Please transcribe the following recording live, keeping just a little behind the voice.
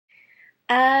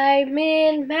I'm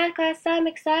in math class, I'm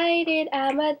excited,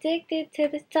 I'm addicted to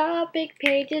this topic,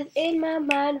 pages in my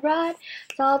mind rot,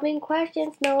 solving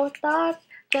questions, no thoughts,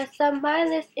 just some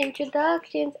mindless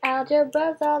introductions,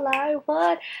 algebra's all I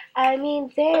want,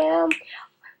 damn,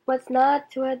 what's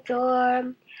not to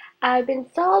adore? I've been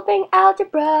solving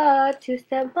algebra, two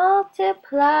step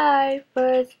multiply,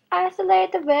 first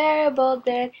isolate the variable,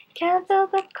 then cancel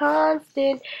the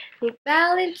constant, need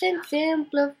balance and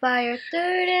simplifier,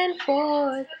 third and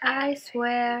fourth, I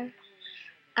swear.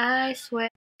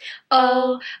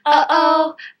 Oh,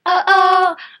 oh,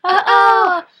 oh,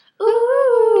 oh,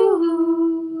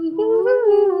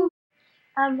 ooh.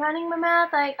 I'm running my mouth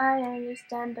like I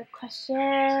understand the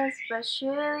questions, but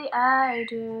surely I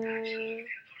do.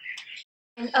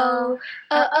 And oh,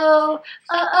 oh,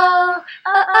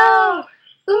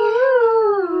 ooh.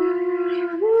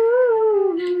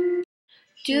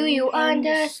 Do you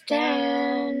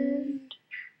understand?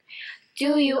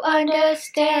 Do you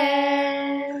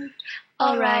understand?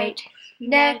 Alright,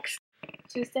 next.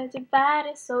 Two steps divide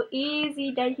is so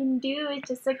easy that you can do it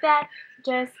just like that.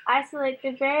 Just isolate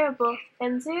the variable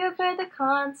and zero for the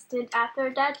constant. After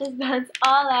that, just balance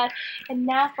all out. And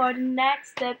now for the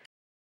next step,